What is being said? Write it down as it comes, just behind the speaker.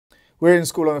We're in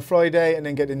school on a Friday and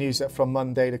then get the news that from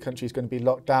Monday the country's going to be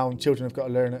locked down. Children have got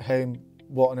to learn at home.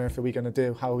 What on earth are we going to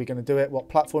do? How are we going to do it? What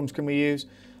platforms can we use?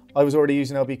 I was already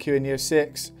using LBQ in year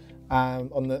 6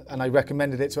 and I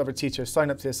recommended it to other teachers, sign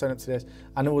up to this,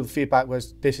 and all the feedback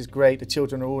was, this is great, the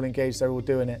children are all engaged, they're all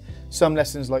doing it. Some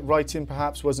lessons like writing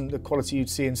perhaps wasn't the quality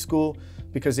you'd see in school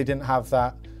because they didn't have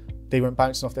that, they weren't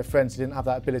bouncing off their friends, they didn't have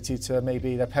that ability to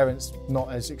maybe their parents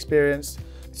not as experienced.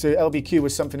 So LBQ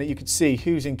was something that you could see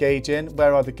who's engaging,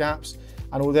 where are the gaps,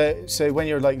 and although, so when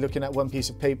you're like looking at one piece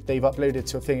of paper they've uploaded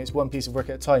to a thing, it's one piece of work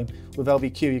at a time. With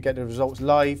LBQ you get the results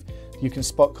live, you can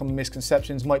spot common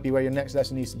misconceptions, might be where your next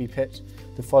lesson needs to be pitched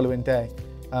the following day.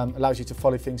 Allows you to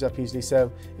follow things up easily,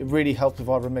 so it really helped with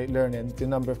our remote learning, the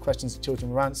number of questions the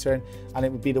children were answering, and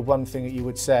it would be the one thing that you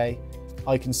would say,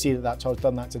 I can see that that child's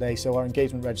done that today, so our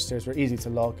engagement registers were easy to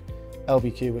log.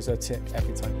 LBQ was a tick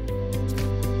every time.